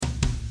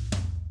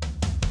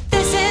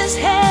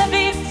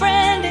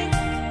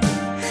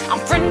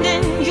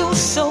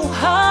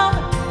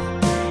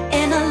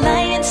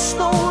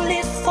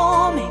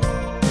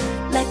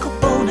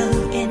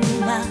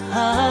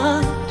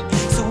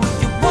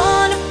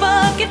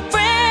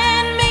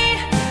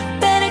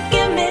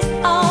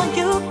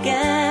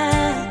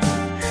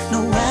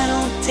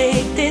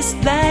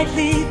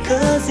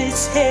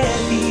it's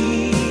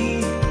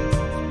heavy,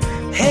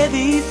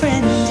 heavy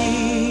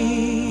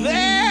friendly.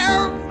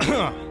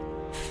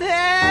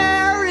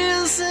 There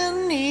is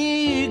an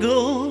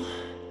eagle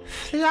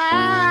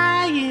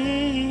flying.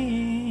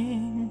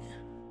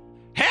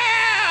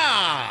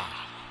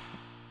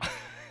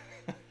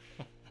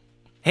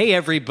 Hey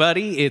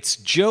everybody, it's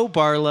Joe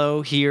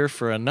Barlow here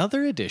for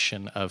another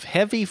edition of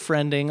Heavy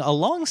Friending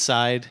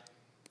alongside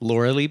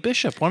Laura Lee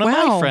Bishop, one of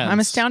my friends. I'm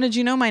astounded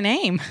you know my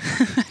name.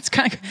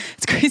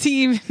 It's crazy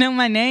you even know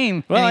my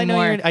name. Well,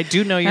 anymore. I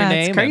do know your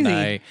name, it's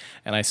crazy.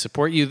 and I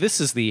support you.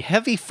 This is the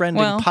Heavy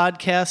Friending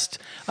podcast,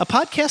 a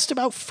podcast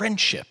about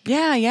friendship.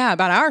 Yeah,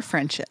 about our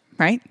friendship,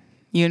 right?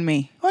 You and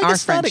me, Well, I our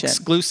guess friendship. not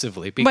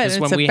exclusively, because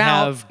when we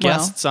have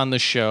guests on the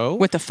show,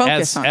 with the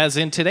focus on, as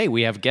in today,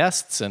 we have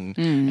guests, and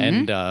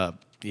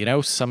you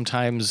know,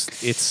 sometimes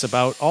it's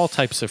about all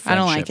types of friendship.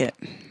 I don't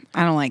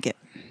like it.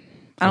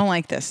 I don't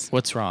like this.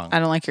 What's wrong? I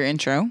don't like your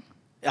intro.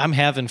 I'm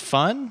having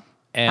fun.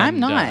 And, I'm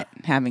not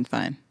having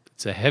fun.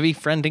 It's a Heavy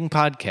Friending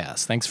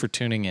podcast. Thanks for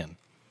tuning in.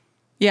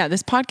 Yeah,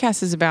 this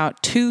podcast is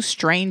about two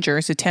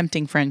strangers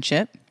attempting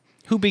friendship.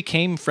 Who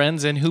became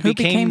friends and who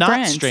became not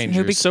friends.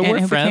 strangers. So we're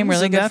who friends, became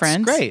really and good that's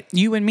friends. Great.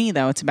 You and me,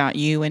 though. It's about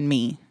you and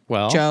me.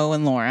 Well, Joe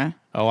and Laura.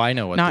 Oh, I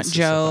know what not this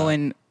Joe is about.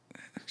 and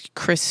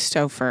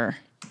Christopher.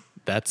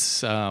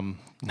 That's or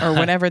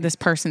whatever this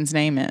person's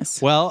name is.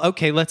 Well,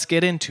 okay, let's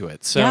get into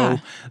it. So Yeah.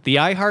 the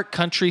iHeart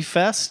Country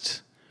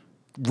Fest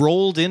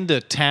rolled into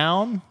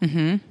town,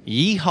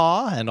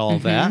 yeehaw and all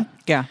that.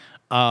 Yeah.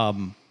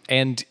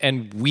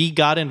 And we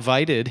got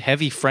invited,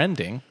 Heavy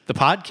Friending, the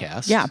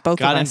podcast. Yeah, both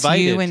got of us,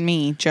 invited. you and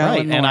me, Joe right,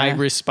 and Laura. And I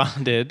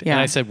responded, Yeah.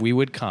 and I said we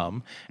would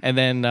come. And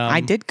then...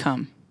 I did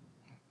come.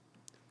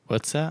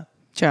 What's that?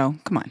 Joe,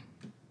 come on.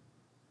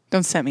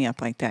 Don't set me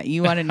up like that.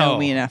 You ought to know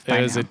me enough by now.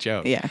 It was a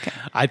joke. Yeah, okay.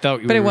 I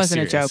thought you But were it wasn't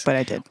serious. a joke, but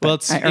I did. Well,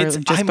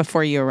 Just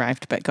before you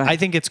arrived, but go ahead. I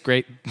think it's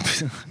great.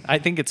 I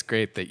think it's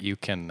great that you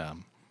can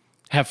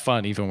have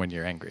fun even when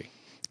you're angry.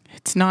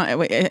 It's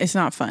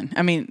not fun.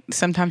 I mean,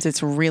 sometimes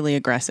it's really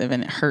aggressive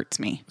and it hurts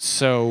me.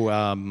 So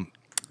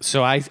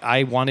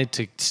I wanted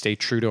to stay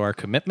true to our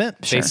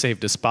commitment. Sure. They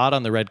saved a spot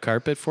on the red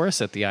carpet for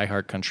us at the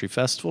iHeart Country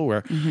Festival,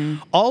 where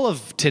all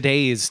of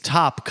today's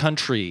top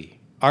country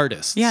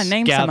artists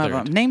Name gathered. some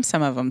of them. Name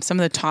some of them. Some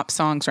of the top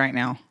songs right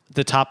now.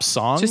 The top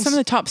songs? Just some of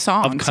the top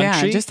songs. Of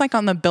country? Yeah, just like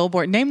on the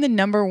Billboard. Name the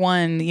number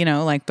one,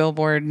 like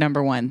Billboard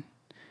number one.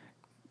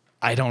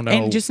 I don't know.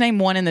 And just name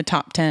one in the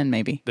top 10,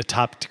 maybe. The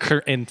top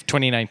in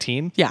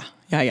 2019? Yeah.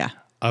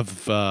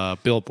 Of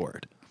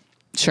Billboard.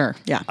 Sure,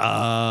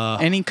 yeah.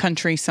 Any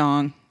country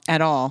song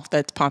at all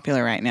that's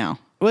popular right now.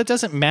 Well, it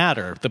doesn't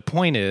matter. The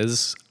point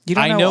is, You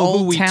don't I know know who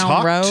Old we Town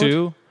talked Road?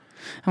 to.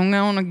 I'm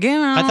gonna get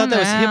on I thought that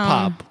was down. hip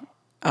hop.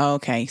 Oh,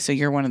 okay. So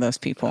you're one of those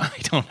people. I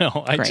don't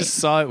know. I Great. just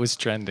saw it was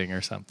trending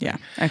or something. Yeah.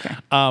 Okay.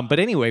 But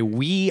anyway,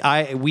 we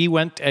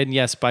went, and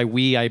yes, by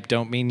we I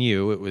don't mean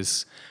you. It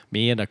was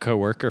me and a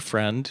coworker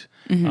friend,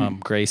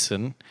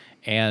 Grayson,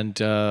 and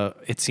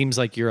it seems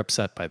like you're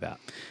upset by that.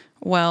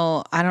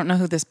 Well, I don't know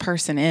who this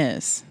person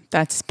is.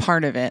 That's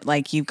part of it.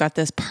 Like you've got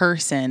this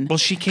person. Well,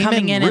 she came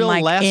coming in in real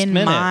and last in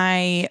minute.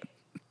 my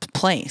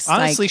place.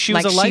 Honestly, she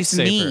was a she's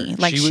lifesaver. me.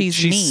 Like she's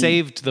she me.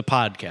 saved the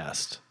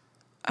podcast.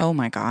 Oh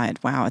my God!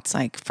 Wow, it's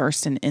like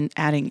first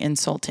adding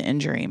insult to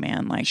injury,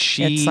 man. Like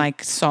She- it's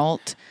like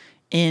salt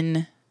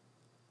in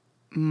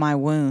my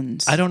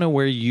wounds. I don't know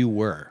where you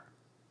were.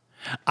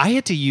 I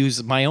had to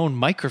use my own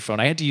microphone.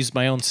 I had to use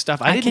my own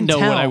stuff. I didn't can know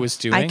tell. what I was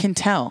doing. I can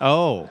tell.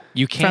 Oh,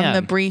 you can. From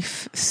the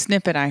brief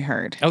snippet I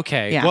heard.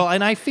 Okay. Yeah. Well,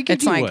 and I figured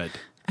It's you like, would.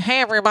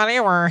 Hey everybody,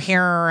 we're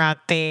here at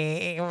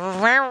the.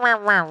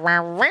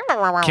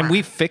 Can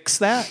we fix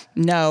that?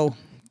 No.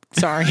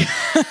 Sorry.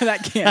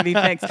 That can't be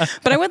fixed.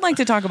 But I would like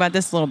to talk about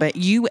this a little bit.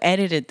 You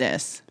edited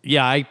this.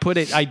 Yeah, I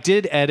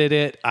did edit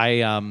it.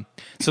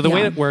 So the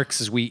way Yeah. it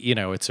works is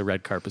it's a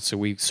red carpet, so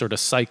we sort of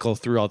cycle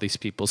through all these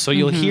people. So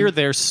you'll hear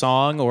their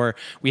song, or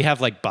we have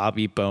like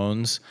Bobby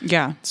Bones.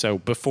 Yeah. So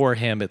before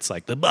him, it's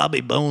like the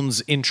Bobby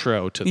Bones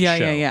intro to the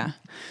show. Yeah.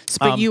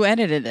 But you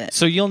edited it.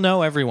 So you'll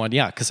know everyone,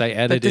 because I But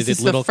edited this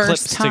is little the first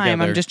clips time.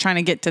 together. I'm just trying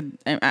to get to.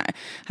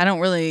 I don't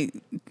really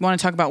want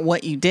to talk about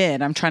what you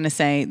did. I'm trying to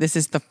say this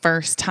is the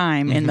first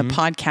time in the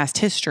podcast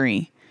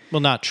history well,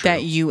 not true.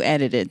 that you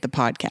edited the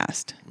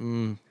podcast.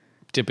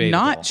 Debatable.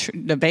 Not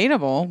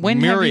debatable. When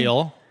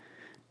Muriel.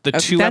 The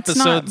two that's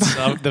not- episodes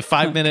of the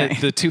 5 minute,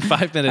 the two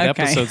 5-minute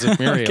episodes of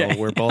Muriel Okay.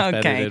 were both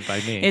edited by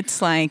me.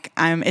 It's like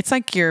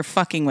you're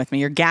fucking with me.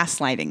 You're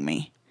gaslighting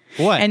me.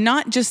 What? And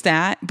not just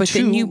that, but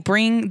then Two- you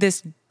bring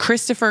this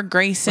Christopher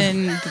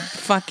Grayson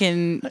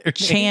fucking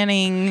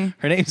Channing.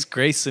 Her name's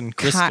Grayson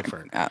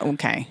Christopher.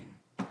 Okay.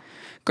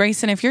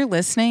 Grayson, if you're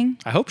listening,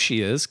 I hope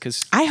she is,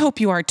 because I hope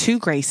you are too,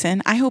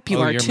 Grayson. I hope you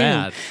are you're too.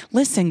 mad.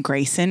 Listen,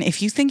 Grayson,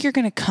 if you think you're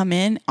going to come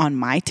in on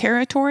my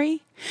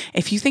territory,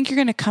 if you think you're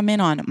going to come in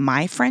on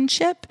my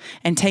friendship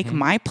and take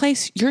my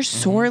place, you're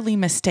sorely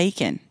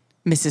mistaken,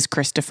 Mrs.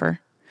 Christopher.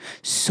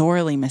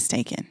 Sorely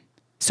mistaken.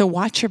 So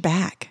watch your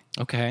back.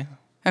 Okay.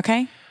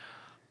 Okay?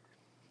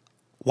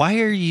 Why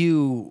are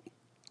you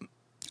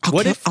I'll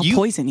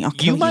poison you. I'll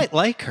kill you. You might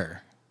like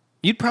her.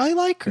 You'd probably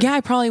like her. Yeah,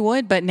 I probably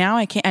would, but now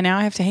I can't. And now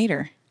I have to hate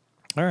her.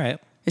 All right.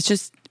 It's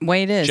just the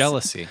way it is.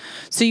 Jealousy.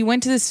 So you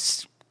went to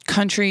this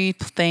country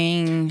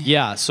thing.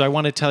 Yeah. So I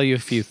want to tell you a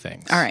few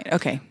things. All right.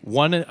 Okay.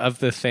 One of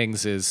the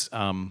things is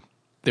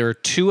there are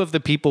two of the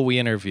people we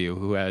interview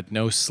who had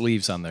no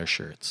sleeves on their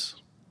shirts.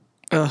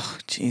 Oh,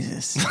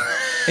 Jesus.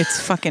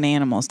 It's fucking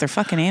animals. They're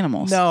fucking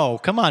animals. No,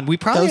 come on. We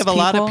probably Those have a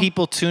lot of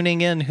people- people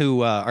tuning in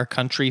who are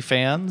country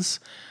fans.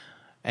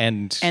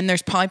 And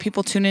there's probably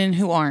people tuning in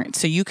who aren't.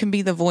 So you can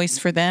be the voice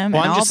for them.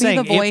 Well, and I'm I'll just be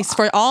saying, the voice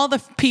for all the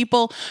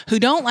people who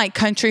don't like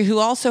country, who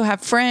also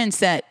have friends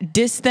that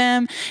diss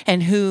them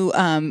and who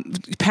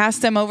pass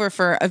them over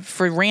for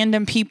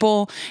random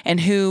people and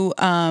who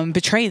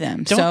betray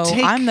them.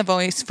 I'm the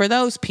voice for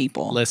those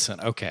people. Listen,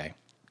 okay.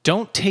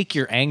 Don't take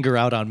your anger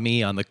out on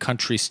me on the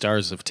country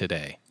stars of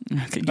today.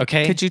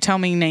 Okay? Could you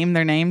name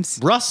their names?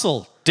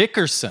 Russell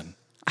Dickerson.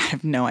 I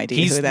have no idea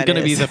He's who that is.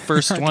 going to be the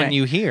first Okay. one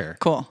you hear.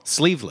 Cool.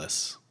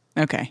 Sleeveless.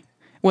 Okay.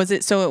 Was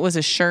it so? It was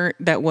a shirt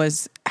that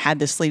had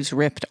the sleeves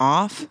ripped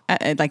off,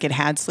 like it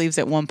had sleeves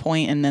at one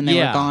point, and then they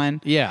were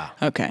gone. Yeah.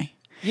 Okay.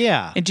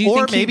 Yeah. And do you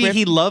or think maybe he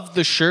he loved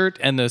the shirt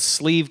and the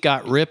sleeve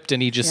got ripped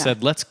and he just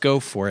said, let's go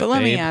for it, But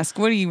let me babe." ask,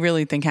 what do you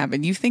really think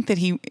happened? You think that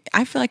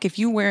I feel like if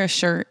you wear a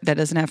shirt that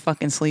doesn't have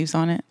fucking sleeves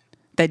on it,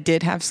 that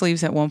did have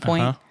sleeves at one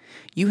point,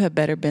 you have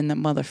better been the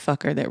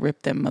motherfucker that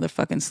ripped them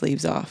motherfucking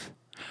sleeves off.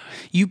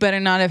 You better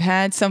not have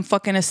had some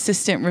fucking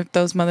assistant rip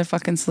those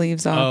motherfucking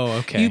sleeves off. Oh,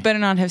 okay. You better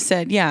not have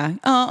said,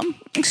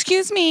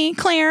 excuse me,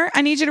 Claire,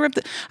 I need you to rip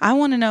I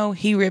want to know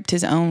he ripped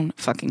his own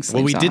fucking sleeves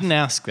Well, we off. didn't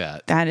ask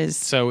that. That is...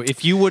 So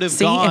if you would have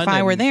See, gone... if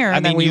I were there,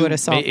 then we would have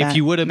solved If that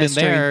you would have been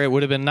mystery. there, it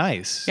would have been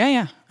nice.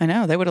 Yeah, I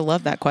know. They would have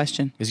loved that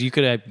question. Because you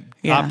could have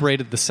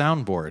operated the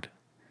soundboard.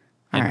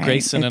 And All right.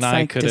 Grayson and It's, I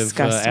like, could have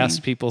disgusting.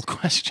 asked people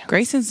questions.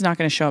 Grayson's not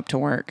going to show up to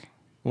work.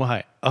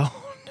 Why? Oh,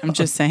 I'm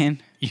just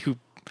saying.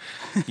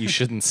 You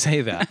shouldn't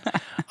say that.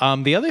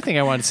 The other thing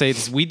I wanted to say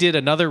is we did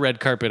another red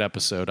carpet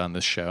episode on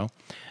this show,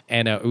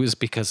 and it was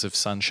because of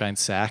Sunshine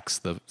Sacks,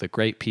 the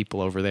great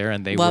people over there,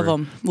 and they Love were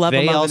 'em. Love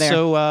 'em they over there.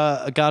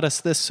 also got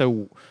us this,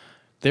 so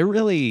they're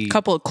really A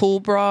couple of cool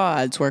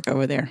broads work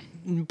over there.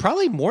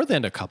 probably more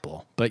than a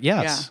couple, but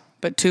yes,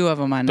 But two of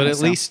them I know. but at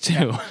so. least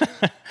two.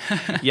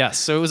 Yes,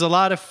 so it was a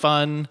lot of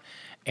fun,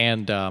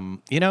 and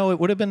it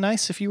would have been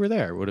nice if you were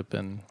there. It would have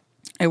been.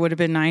 It would have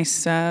been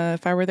nice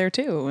if I were there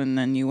too. And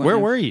then you Where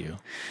were you?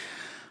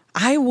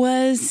 I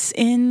was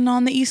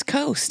on the East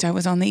Coast. I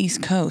was on the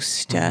East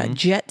Coast,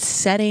 jet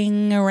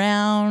setting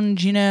around,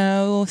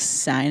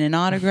 signing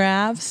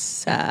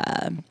autographs.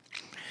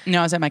 No,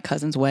 I was at my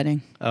cousin's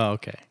wedding. Oh,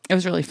 okay. It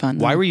was really fun.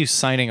 Why though. were you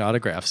signing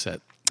autographs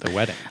at the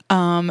wedding?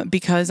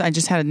 Because I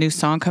just had a new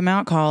song come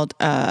out called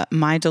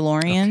My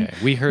DeLorean. Okay.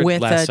 We heard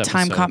with last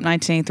Time episode. Cop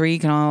 1983. You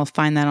can all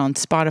find that on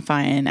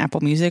Spotify and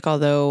Apple Music,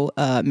 although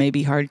it may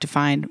be hard to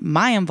find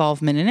my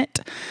involvement in it.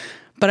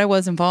 But I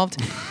was involved.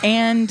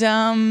 And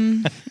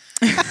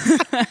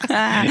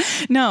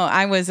no,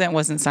 I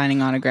wasn't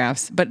signing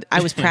autographs, but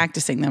I was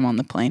practicing them on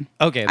the plane.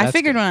 Okay, I that's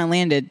figured good. when I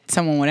landed,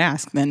 someone would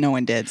ask. Then no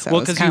one did. So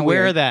Well, because because you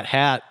wear that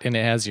hat and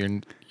it has your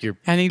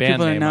I need band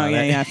people to name know. on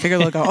Yeah, it. yeah. I figured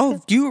they'll go,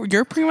 oh,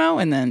 you're Primo,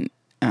 and then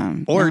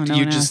Or no, do no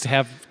you one just asked.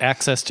 have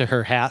access to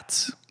her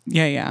hats?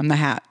 Yeah, I'm the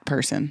hat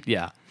person.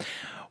 Yeah.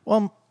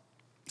 Well,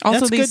 Also,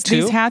 that's these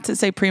good too. hats that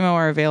say Primo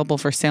are available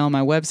for sale on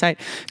my website,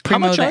 How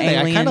much are they?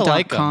 I kind of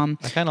like primothealien.com. them.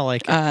 I kind of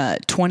like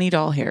it.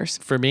 $20 hairs.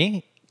 For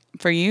me?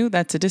 For you,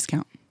 that's a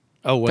discount.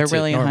 Oh, what's They're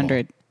really it normal?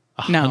 100.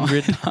 No,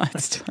 100? no, I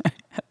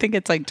think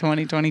it's like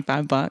 20,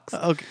 25 bucks.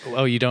 Okay.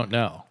 Oh, you don't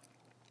know.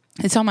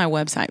 It's on my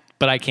website.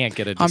 But I can't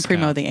get a On discount.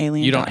 primothealien.com.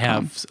 You don't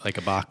have like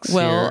a box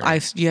Well,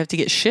 here? you have to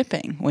get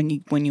shipping when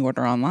you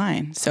order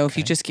online. So if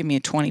you just give me a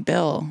 20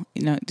 bill,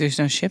 there's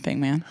no shipping,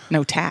 man.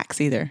 No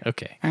tax either.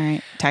 Okay. All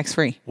right, tax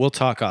free. We'll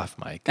talk off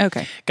mic.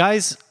 Okay.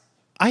 Guys,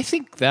 I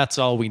think that's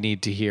all we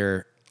need to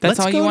hear. That's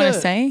Let's all you go want to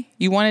say?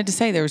 You wanted to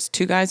say there was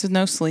two guys with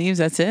no sleeves.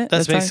 That's it.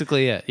 That's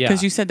basically it. Yeah.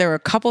 Because you said there were a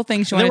couple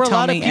things you There wanted were to a tell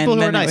lot of me, people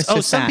and who were then it nice. was Oh,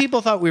 just some that.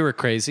 people thought we were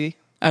crazy.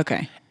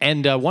 Okay.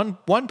 And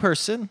one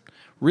person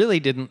really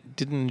didn't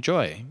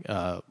enjoy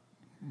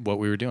what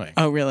we were doing.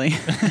 Oh, really?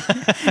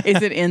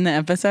 Is it in the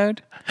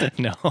episode?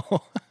 No.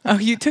 Oh,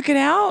 you took it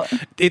out?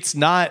 It's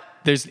not.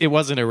 It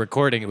wasn't a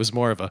recording. It was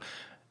more of a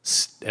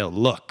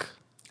look.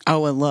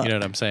 Oh, well, look. You know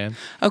what I'm saying?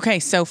 Okay,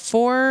 so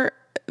for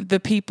the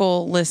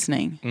people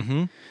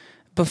listening,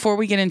 before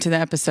we get into the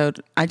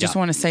episode, I just Yeah.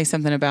 want to say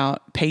something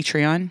about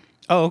Patreon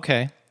Oh,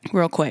 okay.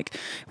 real quick,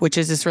 which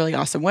is this really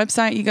awesome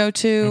website you go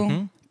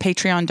to.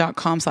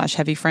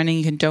 Patreon.com/heavyfriending.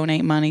 You can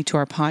donate money to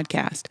our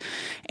podcast,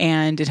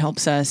 and it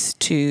helps us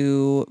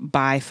to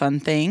buy fun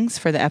things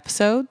for the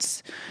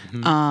episodes.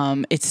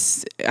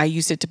 I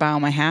used it to buy all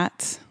my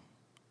hats.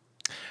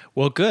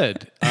 Well,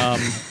 good.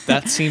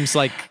 That seems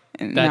like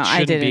That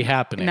shouldn't be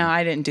happening. No,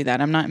 I didn't do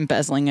that. I'm not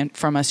embezzling it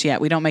from us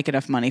yet. We don't make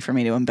enough money for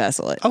me to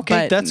embezzle it. Okay,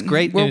 But that's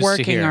great news to We're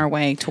working hear. our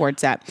way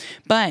towards that.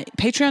 But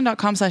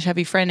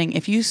patreon.com/heavyfriending,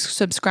 if you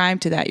subscribe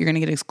to that, you're going to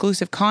get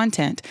exclusive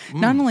content.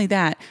 Not only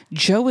that,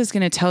 Joe is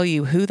going to tell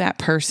you who that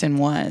person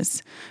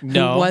was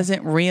No, who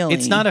wasn't really.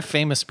 It's not a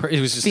famous person.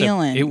 It was just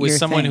feeling it was your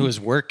someone thing. who was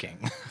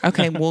working.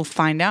 Okay, we'll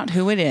find out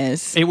who it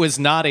is. It was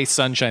not a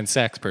Sunshine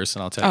Sacks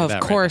person, I'll tell you Of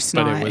that. course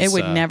right now. not. But It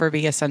would never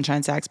be a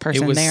Sunshine Sacks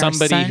person. It was They are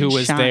somebody who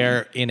was sunshine.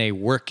 there in a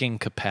working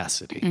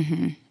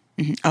capacity.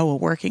 Oh, a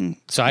working.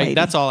 So lady.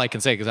 that's all I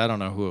can say because I don't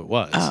know who it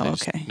was. I Oh,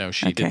 just okay. know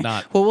she did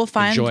not. Well, we'll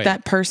find enjoy that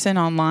it. person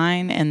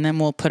online, and then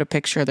we'll put a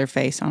picture of their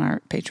face on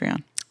our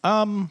Patreon.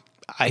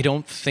 I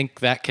don't think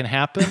that can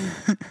happen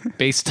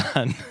based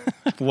on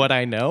what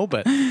I know,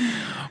 but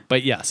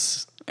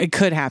yes. It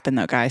could happen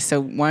though, guys.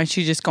 So why don't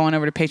you just go on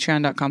over to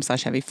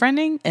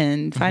patreon.com/heavyfriending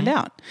and find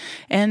out.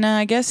 And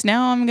I guess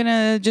now I'm going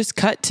to just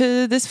cut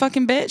to this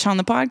fucking bitch on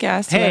the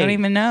podcast who I Hey. don't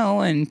even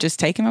know and just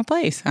take him a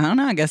place. I don't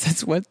know. I guess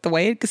that's the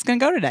way it's going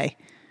to go today.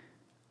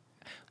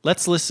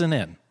 Let's listen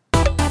in.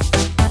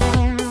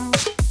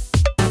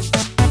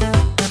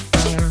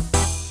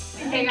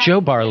 Joe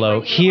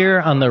Barlow here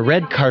on the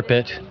red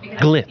carpet,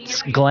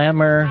 glitz,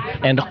 glamour,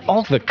 and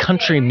all the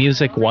country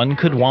music one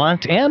could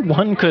want and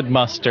one could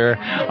muster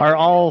are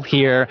all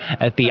here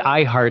at the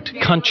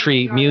iHeart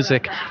Country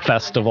Music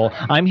Festival.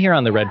 I'm here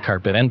on the red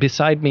carpet, and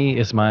beside me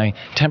is my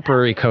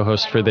temporary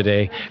co-host for the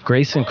day,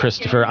 Grayson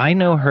Christopher. I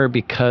know her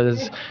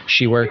because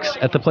she works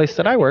at the place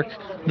that I work,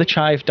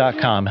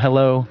 thechive.com.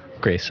 Hello,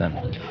 Grayson.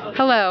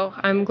 Hello,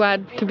 I'm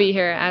glad to be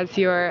here as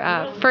your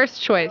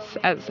first choice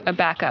as a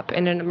backup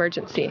in an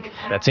emergency.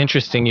 That's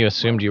interesting. You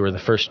assumed you were the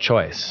first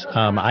choice.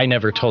 I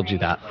never told you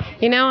that.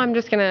 You know, I'm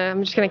just gonna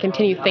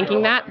continue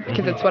thinking that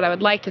because it's what I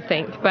would like to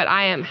think. But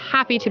I am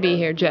happy to be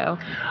here, Joe.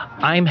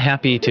 I'm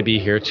happy to be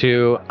here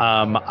too.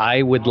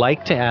 I would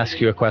like to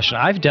ask you a question.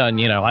 I've done,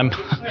 I'm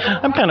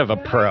kind of a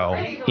pro.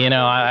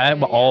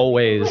 I'm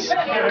always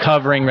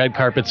covering red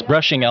carpets,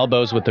 brushing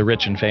elbows with the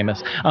rich and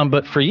famous.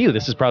 But for you,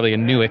 this is probably a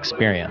new experience.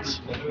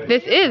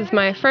 This is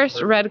my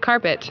first red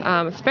carpet.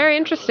 It's very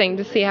interesting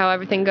to see how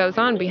everything goes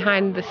on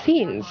behind the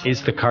scenes.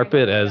 Is the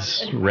carpet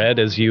as red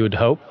as you would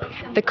hope?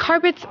 The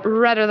carpet's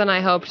redder than I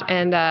hoped,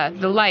 and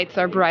the lights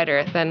are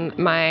brighter than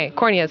my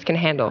corneas can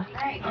handle.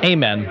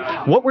 Amen.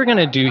 What we're going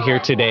to do here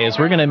today is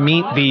we're going to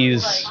meet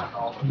these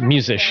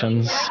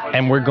musicians,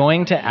 and we're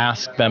going to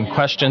ask them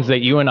questions that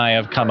you and I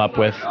have come up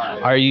with.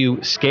 Are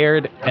you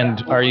scared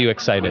and are you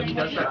excited?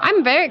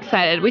 I'm very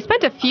excited. We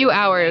spent a few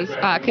hours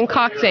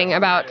concocting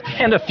about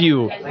And a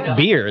few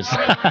beers.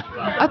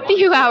 a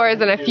few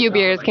hours and a few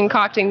beers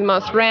concocting the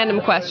most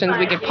random questions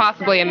we could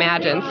possibly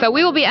imagine. So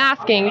we will be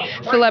asking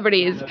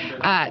celebrities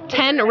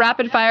 10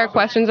 rapid-fire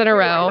questions in a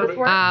row,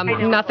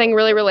 nothing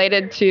really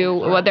related to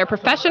what their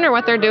profession or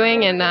what they're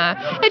doing, and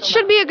it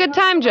should be a good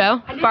time,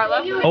 Joe.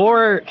 Barlow?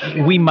 Or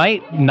we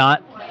might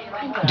not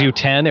do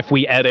 10 if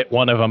we edit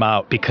one of them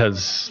out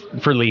because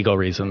for legal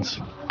reasons.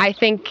 I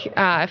think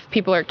if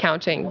people are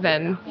counting,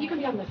 then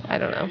I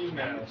don't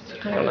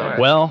know.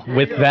 Well,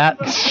 with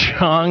that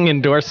strong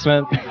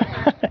endorsement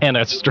and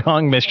a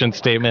strong mission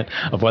statement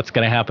of what's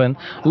going to happen,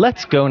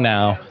 let's go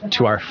now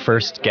to our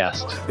first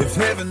guest. If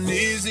heaven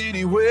is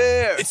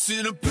anywhere, it's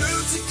in a blue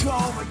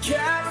Tacoma,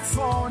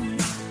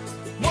 California.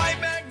 White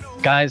Magnolia.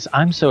 Guys,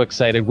 I'm so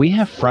excited. We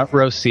have front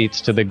row seats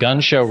to the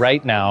gun show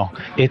right now.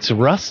 It's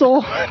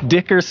Russell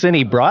Dickerson.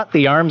 He brought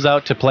the arms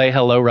out to play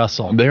Hello,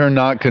 Russell. They're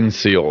not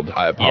concealed.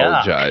 I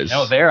apologize.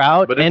 No, they're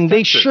out, But it's and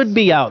they Texas. should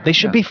be out. They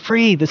should be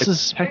free. This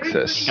is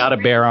Texas. gotta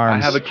bear I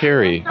arms. have a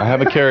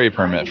carry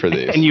permit for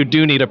these. And you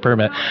do need a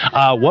permit.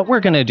 What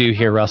we're going to do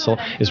here, Russell,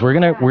 is we're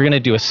gonna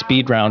do a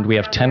speed round. We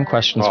have 10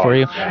 questions for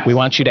you. We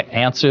want you to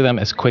answer them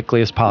as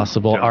quickly as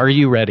possible. Are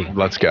you ready?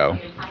 Let's go.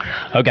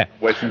 Okay.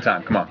 Wasting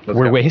time. Come on. Let's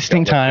We're go.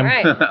 wasting time.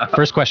 All right.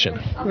 First question.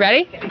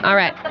 Ready? All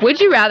right. Would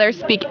you rather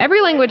speak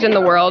every language in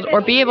the world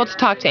or be able to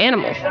talk to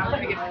animals?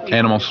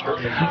 Animals.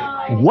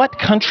 What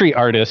country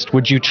artist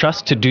would you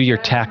trust to do your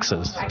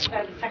taxes?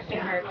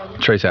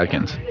 Trace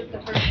Adkins.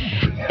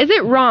 Is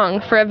it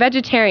wrong for a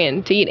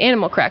vegetarian to eat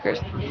animal crackers?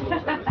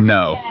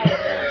 No.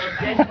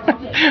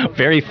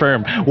 Very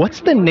firm.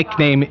 What's the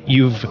nickname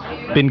you've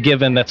been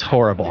given that's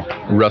horrible?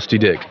 Rusty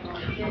Dick.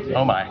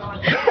 Oh my.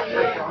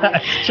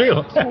 That's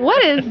true.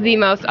 What is the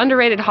most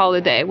underrated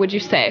holiday, would you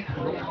say?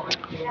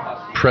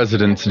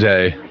 President's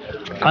Day.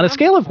 On a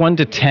scale of 1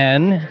 to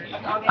 10,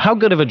 how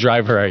good of a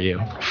driver are you?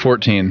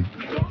 14.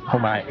 Oh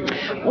my.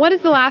 What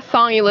is the last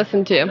song you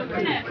listened to?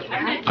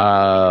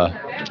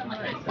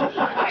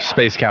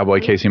 Space Cowboy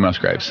Casey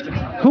Musgraves.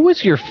 Who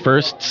was your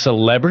first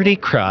celebrity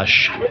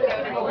crush?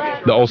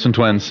 The Olsen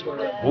twins.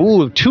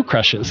 Ooh, 2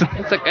 crushes.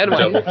 It's a good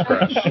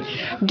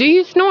one. Do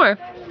you snore?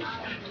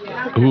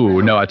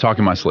 Ooh, no, I talk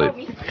in my sleep.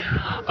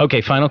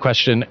 Okay, final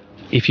question.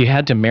 If you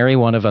had to marry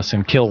one of us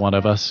and kill one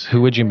of us,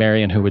 who would you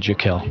marry and who would you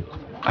kill?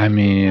 I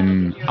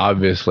mean,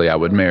 obviously I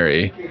would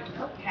marry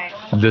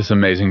this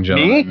amazing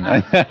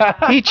gentleman.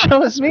 He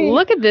chose me.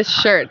 Look at this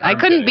shirt. I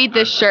couldn't beat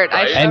this shirt.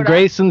 I showed And up.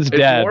 Grayson's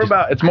dead.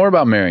 It's more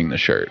about marrying the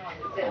shirt.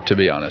 to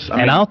be honest. I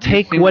mean, And I'll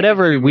take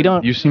whatever. We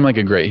don't. You seem like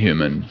a great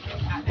human.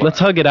 Let's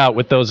hug it out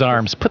with those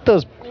arms. Put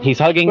those. He's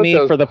hugging me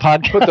for the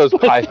podcast. Put those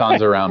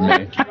pythons around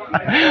me.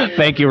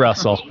 Thank you,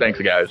 Russell.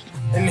 Thanks, guys.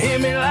 And hit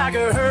me like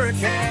a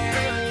hurricane.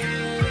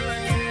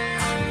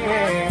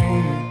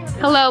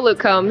 Hello, Luke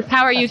Combs.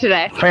 How are you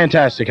today?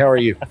 Fantastic. How are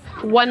you?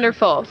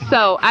 Wonderful.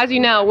 So, as you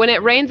know, when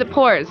it rains, it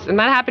pours, and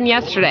that happened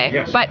yesterday.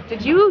 Yes. But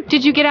did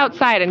you get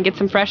outside and get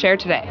some fresh air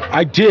today?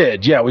 I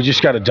did. Yeah, we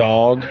just got a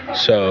dog,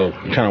 so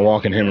kind of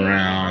walking him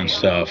around and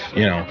stuff,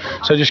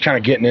 So just kind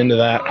of getting into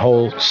that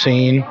whole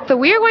scene. So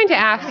we are going to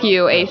ask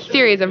you a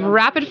series of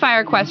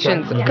rapid-fire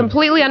questions,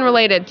 completely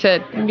unrelated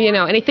to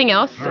anything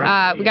else.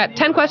 We got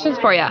 10 questions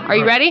for you. Are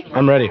you ready?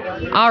 I'm ready.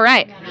 All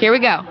right. Here we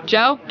go.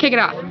 Joe, kick it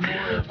off.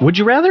 Would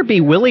you rather be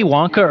Willy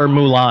Wonka or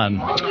Mulan?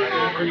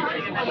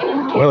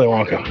 Willy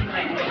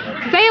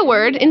Wonka. Say a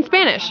word in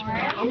Spanish.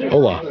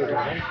 Hola.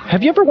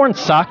 Have you ever worn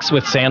socks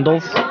with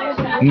sandals?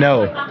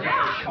 No.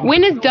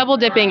 When is double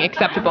dipping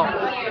acceptable?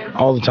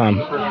 All the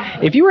time.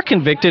 If you were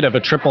convicted of a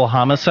triple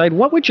homicide,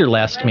 what would your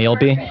last meal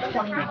be?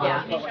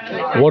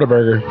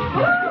 Whataburger.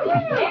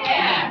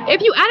 If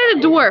you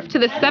added a dwarf to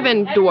the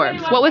 7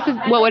 dwarfs, what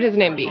would his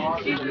name be?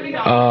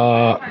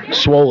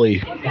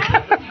 Swoley.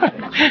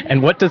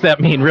 And what does that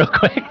mean, real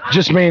quick?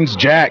 Just means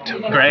jacked.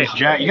 Great. Just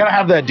jacked. You gotta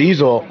have that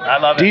diesel. I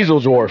love it. Diesel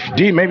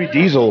dwarf. Maybe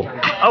diesel.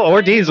 Oh,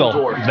 or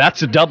diesel.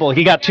 That's a double.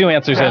 He got 2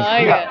 answers in.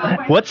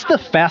 What's the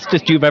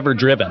fastest you've ever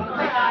driven?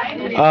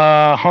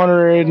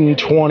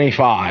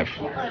 125.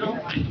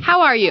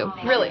 How are you?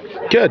 Really?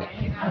 Good.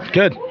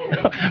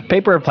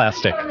 Paper or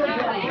plastic?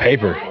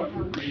 Paper.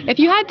 If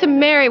you had to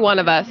marry one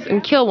of us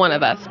and kill one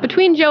of us,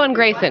 between Joe and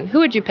Grayson, who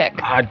would you pick?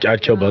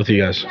 I'd kill both of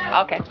you guys.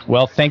 Okay.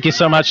 Well, thank you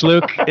so much,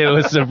 Luke. It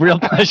was a real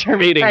pleasure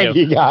meeting Thank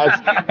you guys.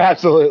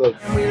 Absolutely.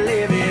 We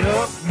live it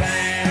up,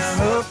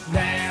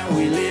 down.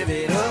 We live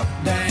it up,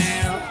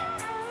 down.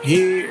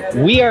 Here.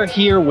 We are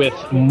here with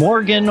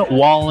Morgan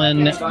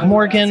Wallen.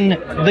 Morgan,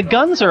 the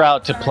guns are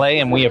out to play,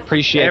 and we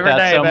appreciate Every that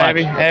day, so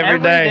baby. much. Every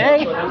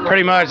day.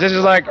 Pretty much. This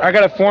is like, I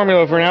got a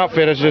formula for an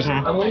outfit. It's just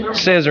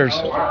scissors.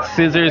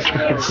 Scissors,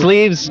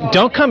 sleeves.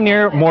 Don't come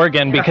near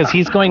Morgan because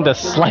he's going to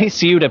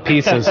slice you to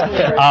pieces.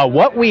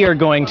 What we are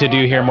going to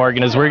do here,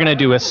 Morgan, is we're going to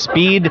do a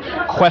speed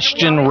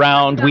question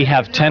round. We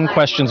have 10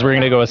 questions. We're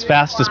going to go as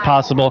fast as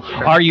possible.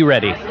 Are you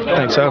ready? I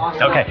think so.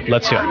 Okay,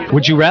 let's do it.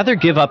 Would you rather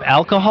give up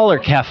alcohol or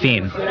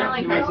caffeine?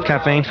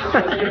 Caffeine.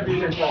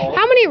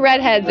 How many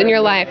redheads in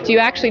your life do you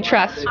actually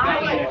trust?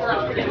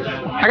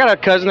 I got a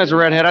cousin that's a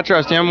redhead. I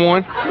trust him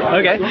one.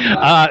 Okay.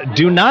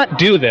 Do not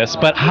do this,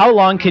 but how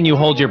long can you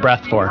hold your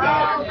breath for?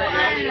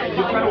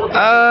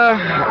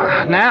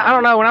 Now, I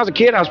don't know. When I was a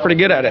kid, I was pretty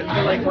good at it.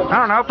 I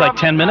don't know. Like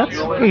 10 minutes?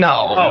 No. No.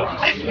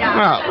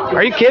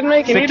 Are you kidding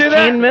me? Can you do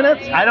that? 16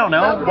 minutes? I don't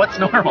know. What's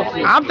normal?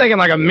 I'm thinking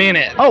like a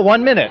minute. Oh,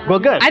 1 minute. Well,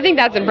 good. I think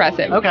that's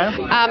impressive. Okay.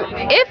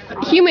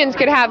 If humans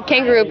could have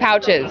kangaroo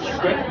pouches,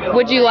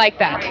 would you like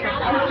that?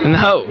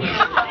 No.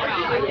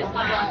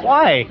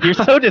 Why? You're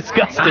so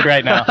disgusted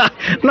right now.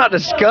 I'm not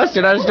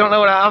disgusted. I just don't know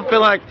what I feel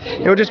like.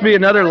 It would just be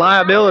another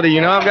liability,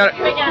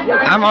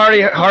 I'm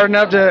already hard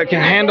enough to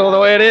can handle the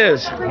way it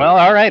is. Well,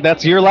 all right.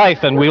 That's your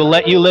life, and we will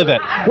let you live it.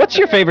 What's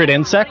your favorite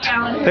insect?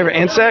 Favorite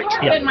insect?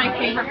 Yeah.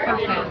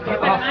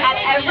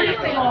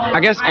 I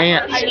guess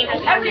ants.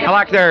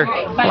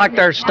 I like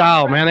their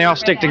style, man. They all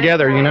stick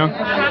together,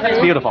 It's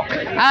beautiful.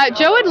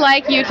 Joe would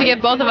like you to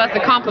give both of us a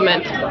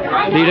compliment.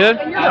 You did?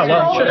 Yeah,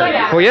 well, sure.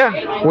 Well,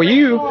 yeah. Well,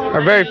 you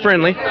are very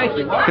friendly.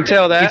 I can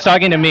tell that. He's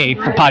talking to me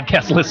for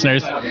podcast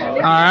listeners. All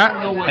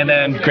right. And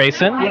then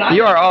Grayson?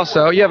 You are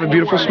also. You have a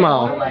beautiful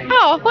smile.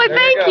 Oh, well,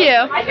 thank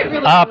you.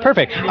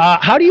 Perfect.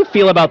 How do you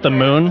feel about the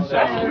moon?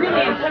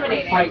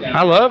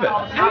 I love it.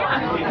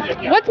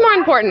 What's more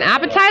important,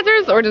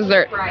 appetizers or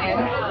dessert?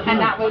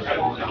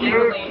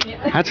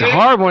 That's a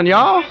hard one,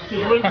 y'all.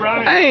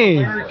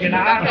 Hey.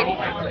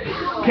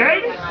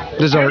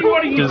 Dessert.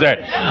 Dessert.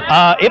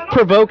 If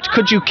provoked,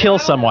 could you kill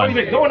someone?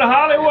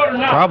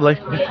 Probably.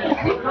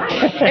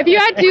 If you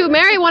had to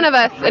marry one of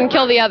us and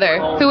kill the other,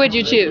 who would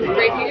you choose?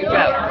 Grayson or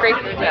Joe?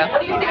 Grayson or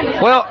Joe?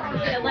 Well,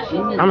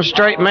 I'm a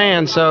straight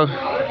man, so.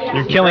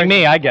 You're killing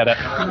me. I get it.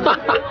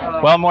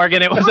 Well,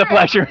 Morgan, it was a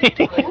pleasure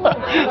meeting you.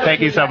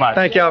 Thank you so much.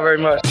 Thank y'all very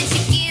much.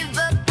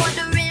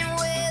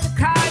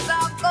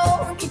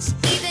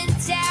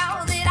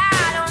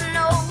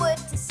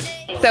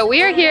 So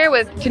we are here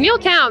with Tennille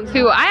Towns,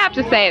 who I have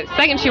to say, the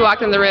second she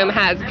walked in the room,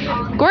 has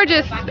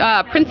gorgeous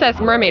princess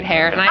mermaid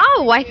hair. And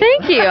why,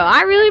 thank you.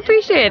 I really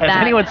appreciate that.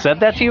 Has anyone said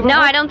that to you before?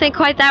 No, I don't think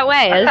quite that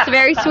way. It's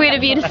very sweet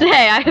of you to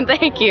say.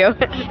 Thank you.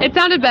 It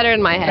sounded better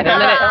in my head.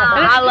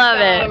 I love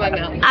it.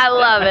 I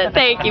love it.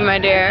 Thank you, my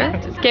dear.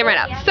 Just came right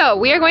out. So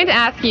we are going to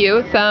ask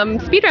you some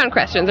speed round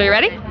questions. Are you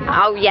ready?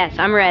 Oh, yes,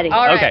 I'm ready.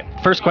 All right. Okay,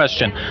 first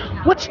question.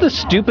 What's the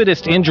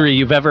stupidest injury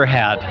you've ever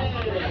had?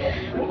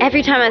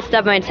 Every time I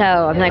stub my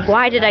toe, I'm like,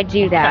 why did I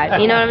do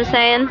that? You know what I'm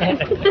saying?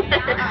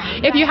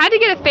 If you had to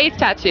get a face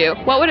tattoo,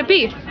 what would it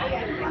be?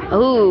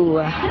 Ooh,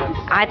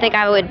 I think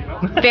I would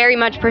very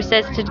much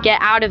persist to get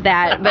out of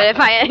that. But if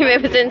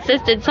it was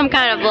insisted, some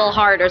kind of little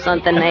heart or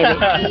something, maybe.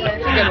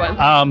 That's a good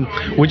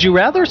one. Would you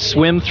rather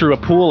swim through a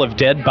pool of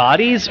dead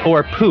bodies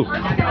or poop?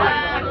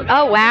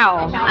 Oh,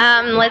 wow.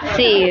 Let's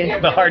see.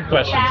 The hard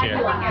questions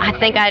here. I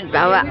think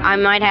I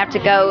might have to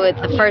go with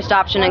the first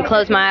option and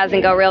close my eyes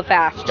and go real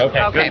fast.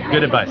 Okay.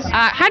 Good advice.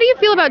 How do you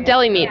feel about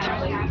deli meat?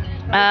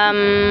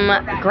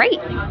 Great.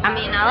 I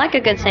mean, I like a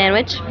good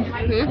sandwich.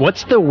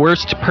 What's the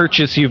worst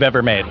purchase you've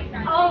ever made?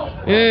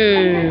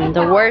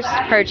 The worst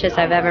purchase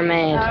I've ever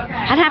made.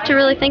 I'd have to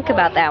really think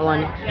about that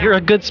one. You're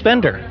a good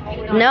spender.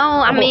 No,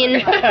 I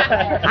mean,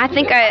 I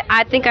think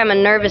I'm a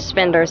nervous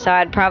spender, so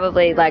I'd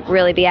probably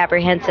really be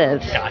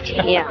apprehensive.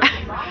 Gotcha. Yeah.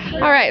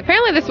 All right.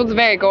 Apparently, this one's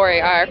very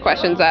gory. Our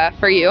questions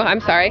for you. I'm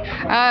sorry.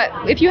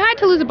 If you had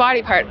to lose a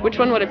body part, which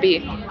one would it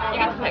be?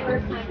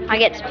 I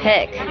get to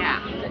pick. Yeah.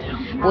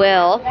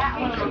 Well,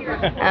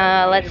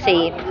 let's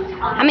see.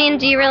 I mean,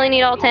 do you really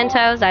need all 10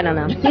 toes? I don't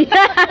know.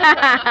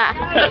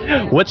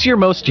 What's your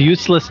most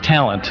useless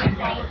talent?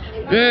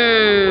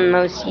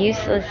 Most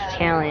useless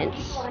talent.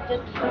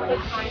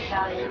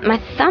 My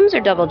thumbs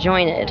are double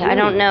jointed. I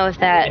don't know if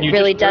that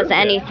really does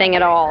anything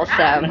at all, so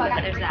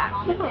there's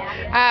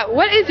that.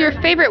 What is your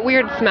favorite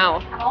weird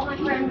smell?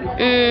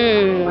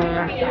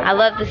 I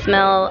love the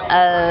smell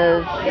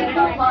of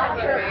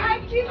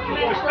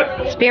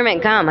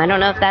spearmint gum. I don't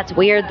know if that's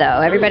weird,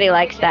 though. Everybody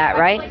likes that,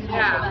 right?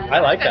 Yeah. I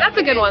like that. That's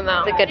a good one,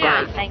 though. It's a good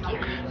one. Thank you.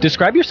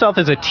 Describe yourself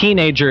as a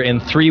teenager in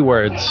 3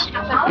 words.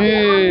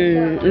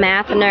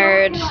 Math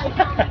nerd.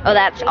 Oh,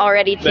 that's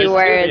already 2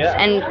 words.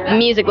 yeah. And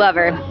music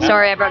lover.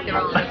 Sorry, I broke the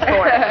rules. It's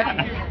 4.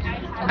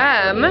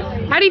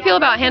 How do you feel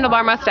about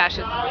handlebar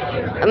mustaches?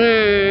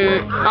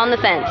 On the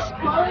fence.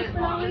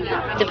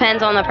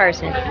 Depends on the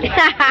person.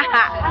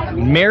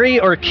 Marry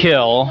or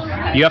kill?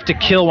 You have to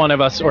kill one of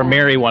us or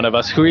marry one of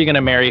us. Who are you going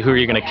to marry? Who are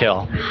you going to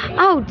kill?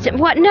 Oh,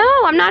 what? No,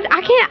 I'm not.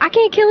 I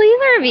can't kill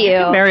either of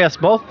you. Marry us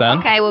both then.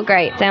 Okay, well,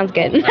 great. Sounds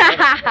good.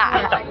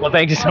 Well,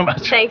 thank you so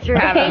much. Thanks for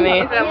having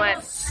me. So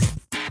much.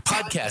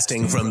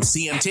 Podcasting from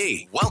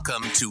CMT.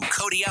 Welcome to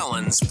Cody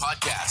Allen's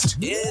podcast.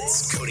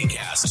 It's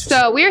CodyCast.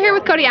 So we are here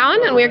with Cody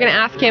Allen, and we are going to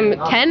ask him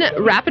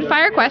 10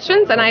 rapid-fire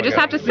questions. And I just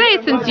have to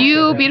say, since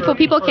you beautiful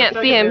people can't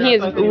see him, he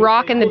is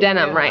rocking the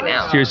denim right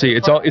now. Seriously,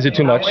 is it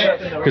too much?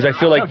 Because I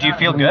feel like... Do you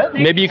feel good?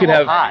 Maybe you could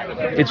have...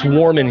 It's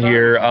warm in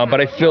here,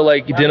 but I feel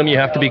like denim, you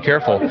have to be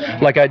careful.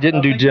 Like, I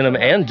didn't do denim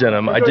and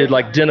denim. I did,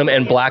 denim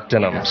and black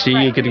denim. See,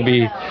 it could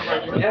be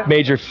a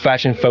major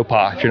fashion faux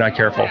pas if you're not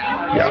careful.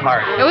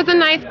 Yeah. It was a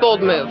nice,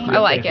 bold move. I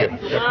like it.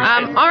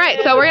 All right,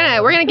 so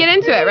we're gonna get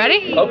into it.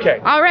 Ready? Okay.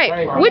 All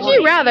right. Would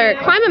you rather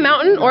climb a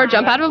mountain or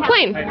jump out of a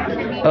plane?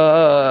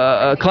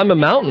 Climb a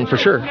mountain, for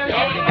sure.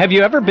 Have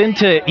you ever been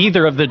to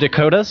either of the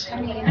Dakotas?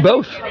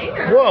 Both.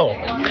 Whoa.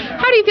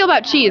 How do you feel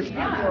about cheese?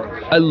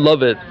 I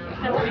love it.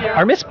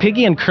 Are Miss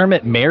Piggy and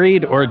Kermit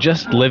married or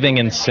just living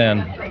in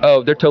sin?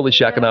 Oh, they're totally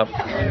shacking up.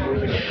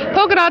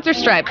 Polka dots or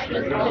stripes?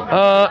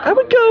 I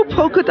would go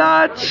polka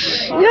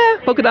dots. Yeah,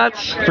 polka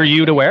dots. For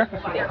you to wear?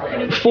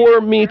 For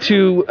me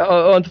to,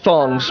 on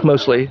thongs,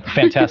 mostly.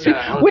 Fantastic.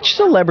 Which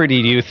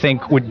celebrity do you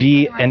think would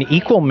be an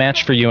equal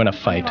match for you in a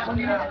fight?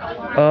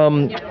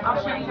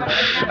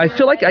 I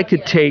feel like I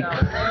could take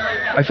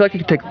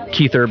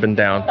Keith Urban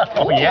down.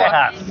 Oh,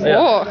 yes.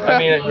 Whoa. I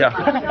mean,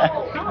 yeah.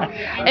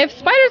 If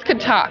spiders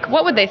could talk,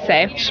 what would they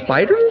say?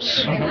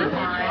 Spiders?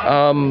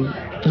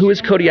 Who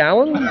is Cody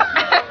Allen?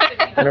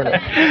 I don't know.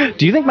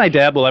 Do you think my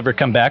dad will ever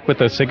come back with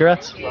those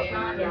cigarettes?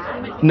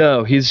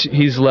 No,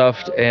 he's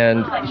left,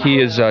 and he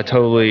is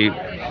totally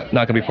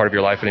not going to be part of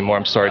your life anymore.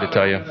 I'm sorry to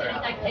tell you.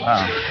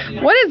 Wow.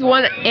 What is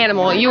one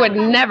animal you would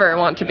never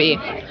want to be?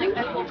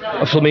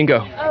 A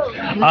flamingo.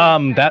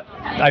 That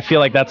I feel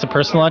like that's a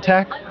personal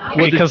attack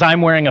because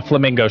I'm wearing a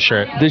flamingo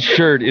shirt. This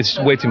shirt is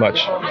way too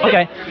much.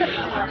 Okay.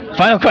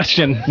 Final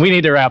question. We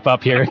need to wrap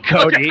up here,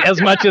 Cody. Okay. As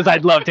much as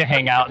I'd love to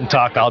hang out and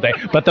talk all day.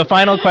 But the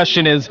final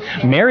question is,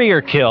 marry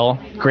or kill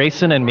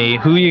Grayson and me.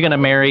 Who are you going to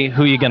marry?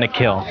 Who are you going to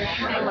kill?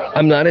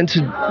 I'm not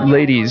into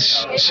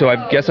ladies, so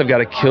I guess I've got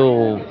to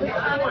kill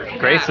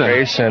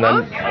Grayson.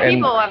 Most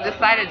people have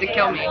decided to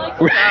kill me.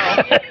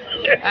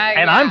 So,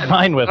 and I'm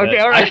fine with it.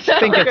 All right. I just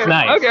think it's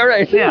nice. Okay, all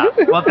right. Yeah.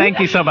 Well, thank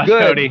you so much,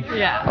 Good. Cody.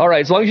 Yeah. All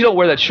right, as long as you don't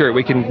wear that shirt,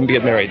 we can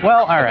get married.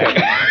 Well, all right.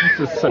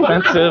 This is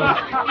offensive.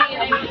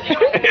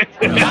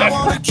 I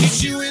wanna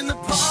kiss you in the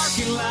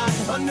parking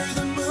lot, under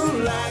the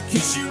moonlight,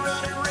 kiss you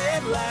running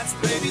red lights,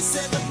 baby,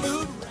 set the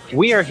mood.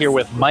 We are here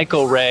with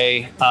Michael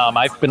Ray.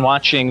 I've been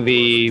watching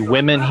the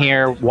women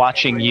here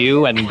watching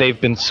you, and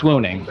they've been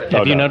swooning.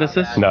 Have you noticed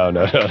this? No.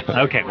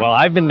 Okay, well,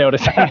 I've been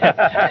noticing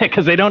it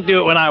because they don't do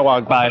it when I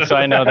walk by, so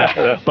I know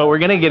that. But we're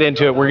going to get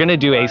into it. We're going to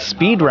do a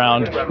speed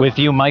round with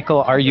you.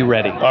 Michael, are you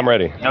ready? I'm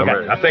ready.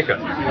 Okay. I think.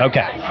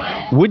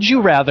 Okay. Would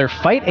you rather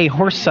fight a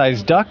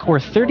horse-sized duck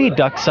or 30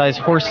 duck-sized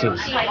horses?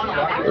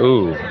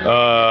 Ooh.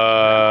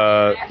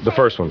 The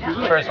first one.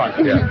 First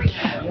one. Yeah.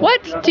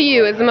 What to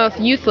you is the most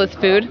useless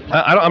food?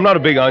 I'm not a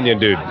big onion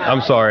dude.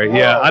 I'm sorry.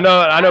 Yeah,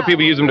 I know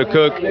people use them to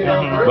cook,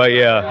 but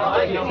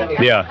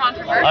yeah.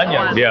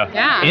 Onions.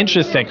 Yeah.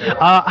 Interesting.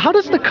 How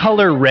does the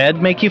color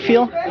red make you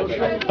feel?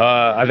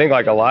 I think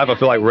like alive. I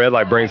feel like red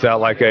like brings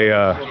out like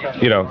a,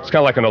 it's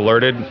kind of like an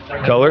alerted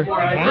color.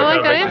 I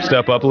like that answer.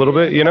 Step up a little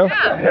bit,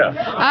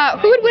 Yeah.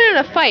 Who would win in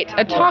a fight,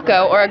 a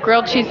taco or a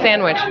grilled cheese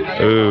sandwich?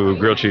 Ooh,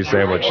 grilled cheese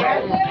sandwich.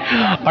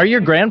 Are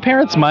your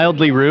grandparents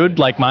mildly rude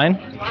like mine?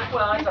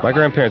 My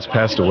grandparents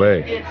passed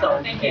away,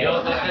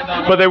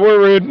 but they were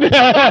rude.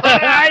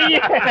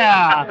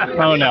 Yeah.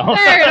 Oh no.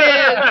 There it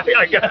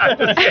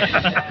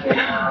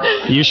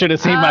is. You should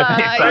have seen my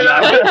face on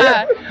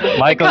that one.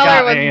 Michael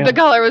got me. The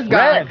color was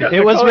gone.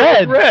 It was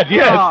red. Red,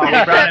 yes. Oh, we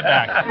brought it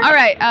back. All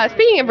right.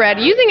 Speaking of red,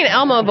 using an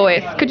Elmo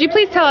voice, could you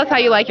please tell us how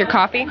you like your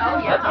coffee?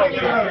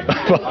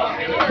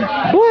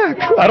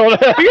 I don't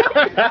know.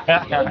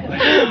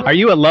 Are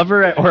you a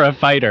lover or a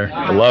fighter?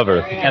 A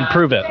lover. And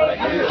prove it.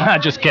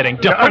 Just kidding.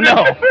 Don't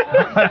know.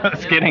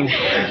 Just kidding.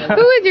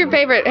 Who is your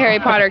favorite Harry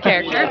Potter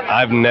character?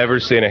 I've never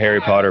seen a Harry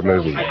Potter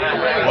movie.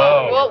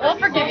 Whoa. We'll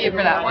forgive you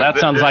for that one. That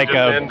sounds like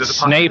a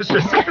Snape.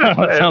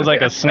 That sounds like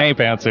a Snape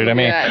answer to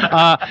me.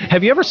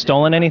 Have you ever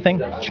stolen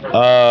anything?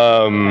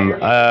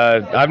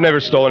 I've never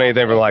stolen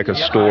anything from like a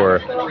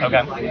store.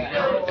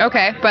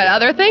 Okay, but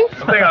other things?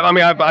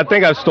 I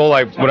think I stole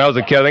like when I was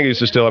a kid. I think I used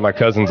to steal like my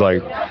cousin's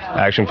like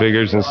action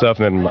figures and stuff,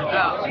 and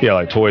then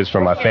like toys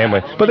from my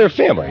family. But they're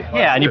family.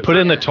 Yeah, and you put it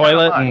in the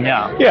toilet and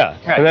yeah,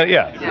 and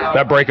then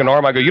I break an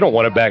arm. I go, you don't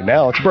want it back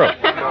now. It's broke.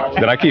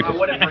 Then I keep it.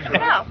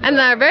 And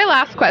the very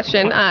last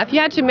question: if you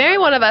had to marry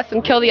one of us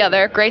and kill the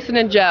other, Grayson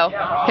and Joe,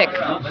 pick.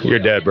 You're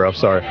dead, bro.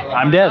 Sorry.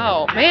 I'm dead.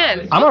 Oh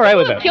man, I'm all right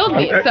with it. Killed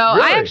me. So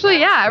I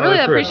actually, I really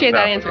appreciate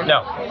that answer.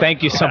 No,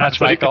 thank you so much,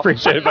 Michael.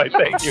 Appreciate it, mate.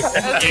 Thank you.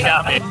 You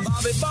got me.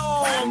 Bobby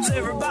Bones,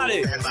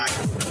 everybody.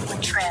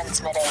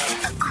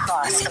 Transmitting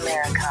across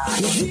America.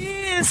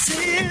 This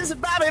is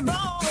Bobby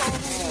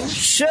Bones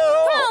Show.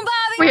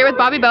 We're here with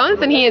Bobby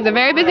Bones, and he is a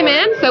very busy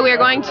man, so we are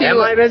going to...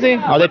 Am I busy?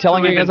 Are they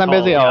telling you guys I'm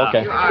busy? Oh,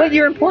 okay. But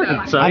you're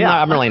important, so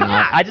I'm really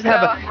not. I just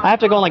I have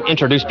to go and like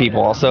introduce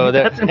people, so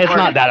that it's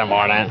not that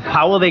important.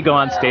 How will they go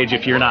on stage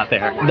if you're not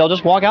there? They'll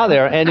just walk out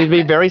there, and it'd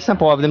be very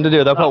simple of them to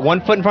do. They'll put one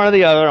foot in front of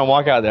the other and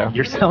walk out there.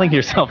 You're selling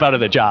yourself out of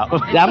the job.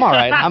 Yeah, I'm all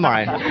right. I'm all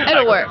right.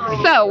 It'll work.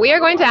 So we are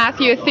going to ask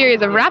you a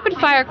series of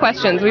rapid-fire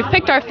questions. We've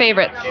picked our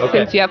favorites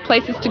since you have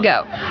places to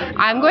go.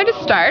 I'm going to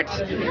start.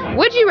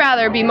 Would you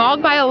rather be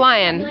mauled by a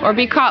lion or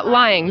be caught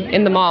lying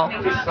in the mall?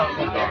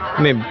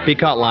 I mean, be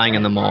caught lying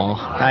in the mall.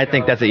 I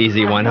think that's an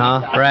easy one,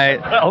 huh? Right?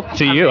 Well,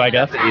 to you, I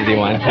guess. Easy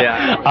one.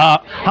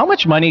 Yeah. How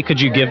much money could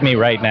you give me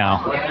right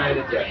now?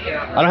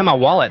 I don't have my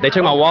wallet. They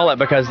took my wallet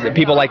because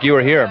people like you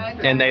were here,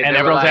 and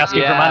everyone's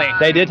asking for money.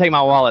 They did take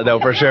my wallet though,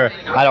 for sure.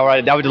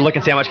 I would look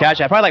and see how much cash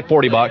I had. Probably like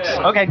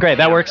 $40. Okay, great.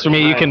 That works for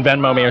me. You can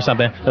Venmo me or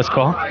something. That's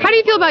cool. How do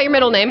you feel about your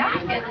middle name?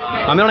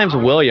 My middle name's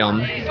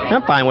William.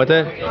 I'm fine with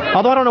it.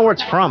 Although I don't know where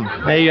it's from.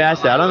 Hey, you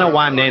asked that. I don't know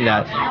why I'm named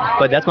that,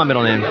 but that's my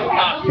middle name.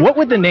 What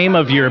would the name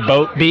of your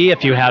boat be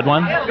if you had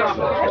one?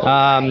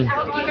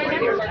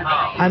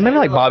 Maybe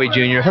like Bobby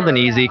Jr., something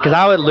easy, because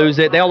I would lose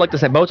it. They all look the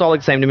same. Boats all look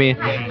the same to me.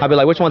 I'd be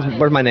like,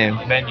 where's my name?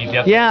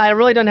 Yeah, I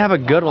really don't have a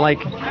good one. Like,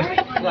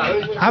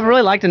 I'd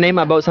really like to name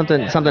my boat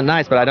something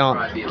nice, but I don't.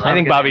 I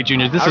think Bobby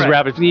Jr., this is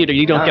rapid theater.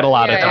 You don't get a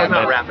lot of time.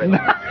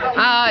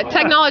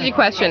 Technology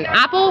question.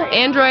 Apple,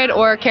 Android,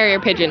 or carrier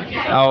pigeon?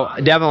 Oh,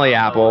 definitely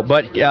Apple.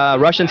 But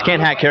Russians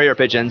can't hack carrier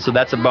pigeons, so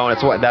that's a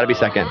bonus. That'd be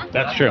second.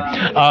 That's true.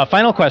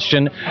 Final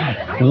question.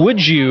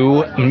 Would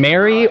you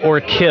marry or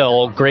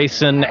kill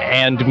Grayson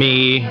and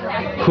me?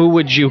 Who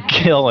would you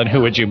kill and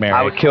who would you marry?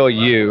 I would kill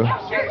you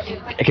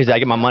because I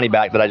get my money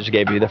back that I just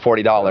gave you, the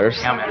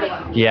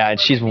 $40. Yeah, and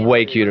she's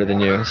way cuter than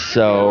you.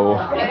 So,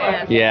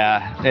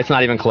 yeah, it's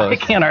not even close. I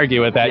can't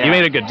argue with that. Yeah. You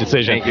made a good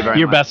decision. Thank you very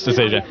Your much. Best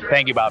decision.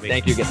 Thank you, Bobby.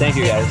 Thank you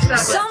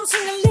guys. Some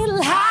sing a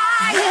little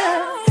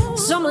higher,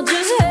 some are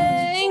just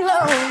hang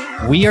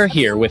low. We are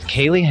here with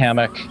Kaylee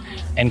Hammock.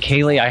 And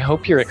Kaylee, I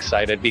hope you're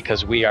excited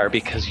because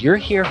you're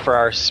here for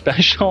our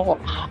special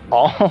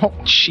all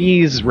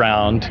cheese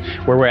round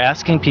where we're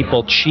asking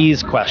people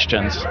cheese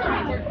questions.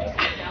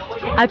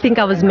 I think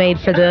I was made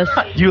for this.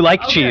 You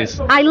like cheese?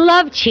 I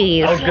love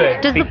cheese. Oh,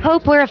 good. Does the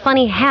Pope wear a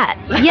funny hat?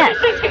 Yes.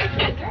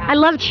 I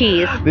love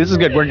cheese. This is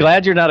good. We're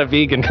glad you're not a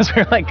vegan because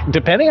we're like,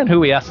 depending on who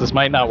we ask, this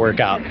might not work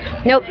out.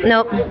 Nope.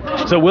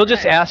 So we'll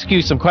just ask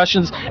you some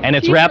questions, and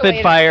it's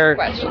rapid fire,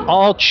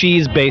 all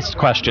cheese-based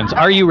questions.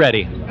 Are you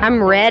ready?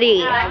 I'm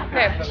ready.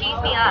 Okay.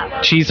 Cheese me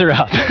up. Cheese her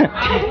up.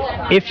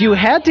 If you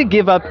had to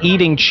give up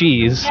eating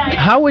cheese,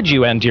 how would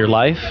you end your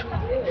life?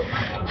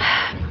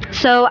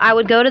 So I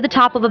would go to the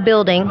top of a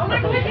building,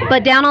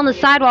 but down on the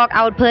sidewalk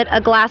I would put a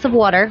glass of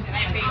water,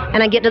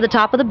 and I'd get to the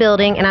top of the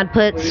building and I'd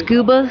put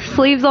scuba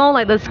sleeves on,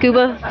 like the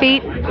scuba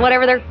feet,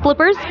 whatever they're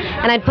flippers,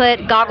 and I'd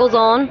put goggles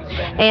on,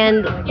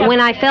 and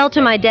when I fell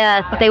to my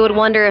death, they would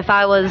wonder if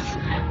I was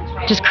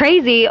just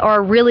crazy or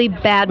a really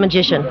bad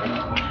magician.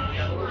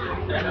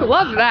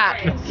 Love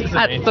that.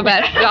 That's the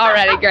best.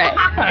 Already great.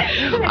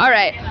 All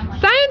right.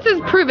 Science has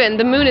proven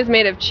the moon is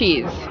made of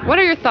cheese. What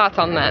are your thoughts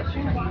on that?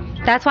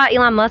 That's why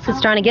Elon Musk is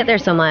trying to get there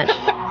so much.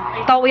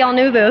 Thought we all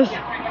knew this.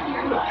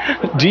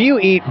 Do you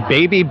eat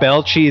baby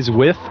bell cheese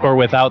with or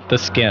without the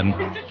skin?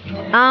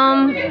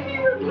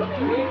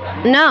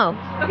 No.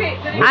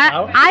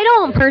 I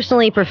don't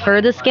personally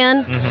prefer the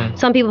skin. Mm-hmm.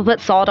 Some people put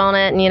salt on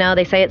it and,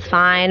 they say it's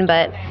fine,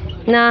 but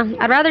nah,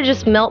 I'd rather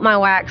just melt my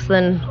wax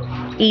than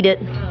eat it.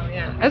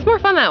 It's more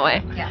fun that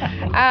way.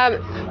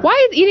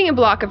 Why is eating a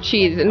block of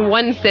cheese in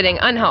one sitting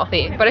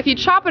unhealthy? But if you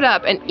chop it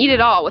up and eat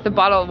it all with a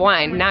bottle of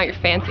wine, now you're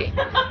fancy.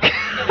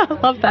 I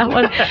love that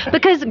one.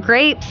 Because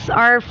grapes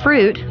are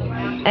fruit,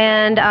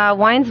 and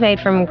wine's made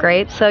from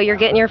grapes, so you're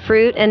getting your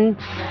fruit, and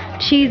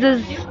cheese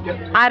is,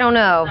 I don't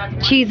know.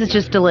 Cheese is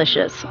just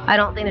delicious. I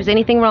don't think there's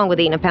anything wrong with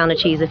eating a pound of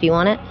cheese if you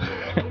want it.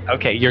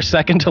 Okay, your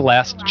second to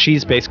last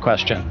cheese-based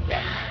question.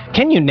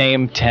 Can you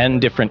name 10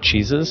 different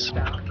cheeses?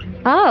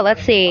 Oh,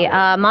 let's see.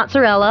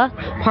 Mozzarella,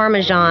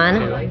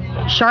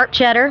 Parmesan, sharp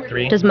cheddar.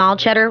 3. Does mild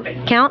cheddar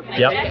count?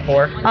 Yep.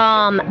 4.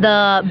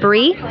 The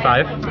Brie.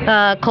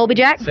 5. Colby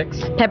Jack. 6.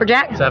 Pepper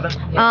Jack.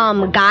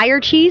 7. Geyer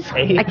cheese.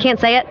 8. I can't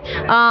say it.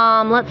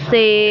 Let's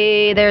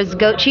see. There's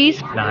goat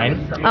cheese.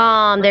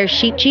 9. There's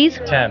sheep cheese.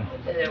 10.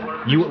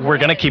 We're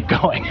gonna keep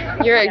going.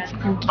 You're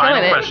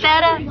killing it.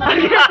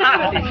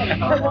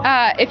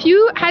 If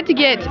you had to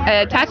get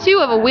a tattoo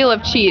of a wheel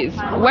of cheese,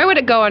 where would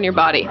it go on your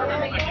body?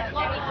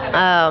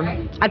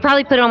 I'd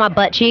probably put it on my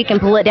butt cheek and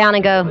pull it down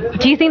and go,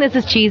 do you think this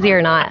is cheesy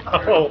or not?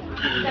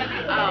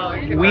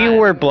 We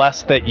were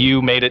blessed that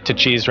you made it to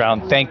Cheese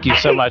Round. Thank you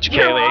so much,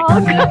 Kaylee.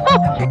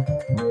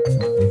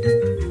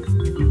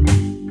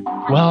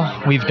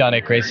 Well, we've done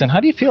it, Grayson. How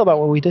do you feel about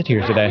what we did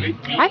here today?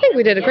 I think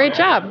we did a great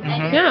job.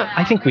 Yeah.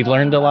 I think we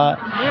learned a lot.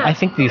 I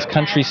think these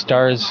country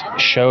stars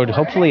showed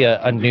hopefully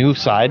a new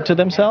side to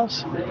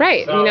themselves.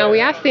 Right. We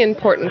asked the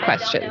important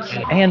questions.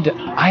 And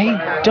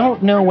I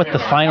don't know what the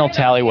final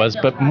tally was,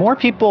 but more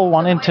people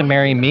wanted to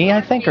marry me,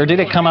 I think, or did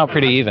it come out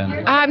pretty even?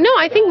 No,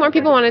 I think more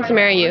people wanted to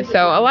marry you.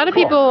 So a lot of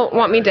people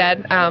want me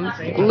dead,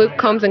 Luke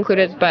Combs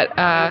included, but...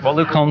 Well,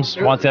 Luke Combs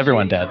wants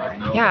everyone dead.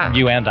 Yeah.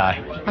 You and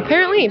I.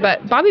 Apparently,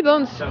 but Bobby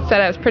Bones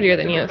said I was prettier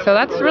than you, so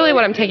that's really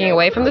what I'm taking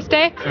away from this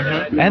day.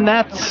 And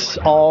that's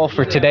all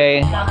for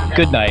today.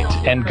 Good night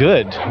and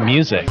good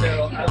music.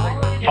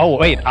 Oh,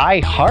 wait, I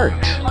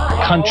Heart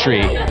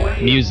Country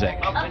Music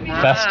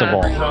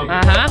Festival.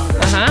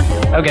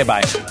 Okay,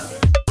 bye.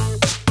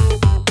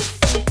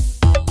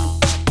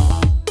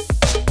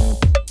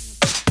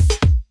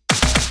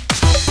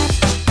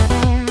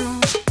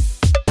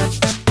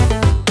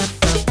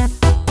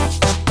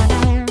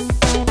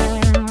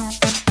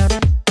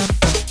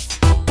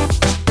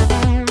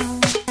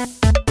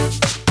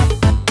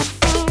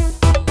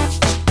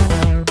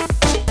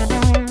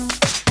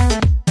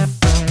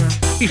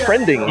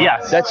 Befriending.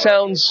 Yes. That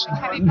sounds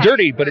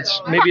dirty, but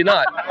it's maybe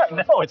not.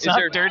 No, it's not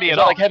dirty at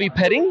all. Like heavy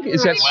petting?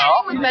 Is that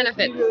With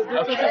benefits.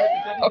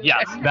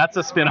 Yes, that's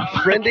a spin-off.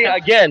 Friending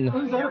again.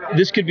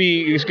 This could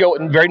go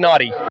very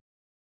naughty.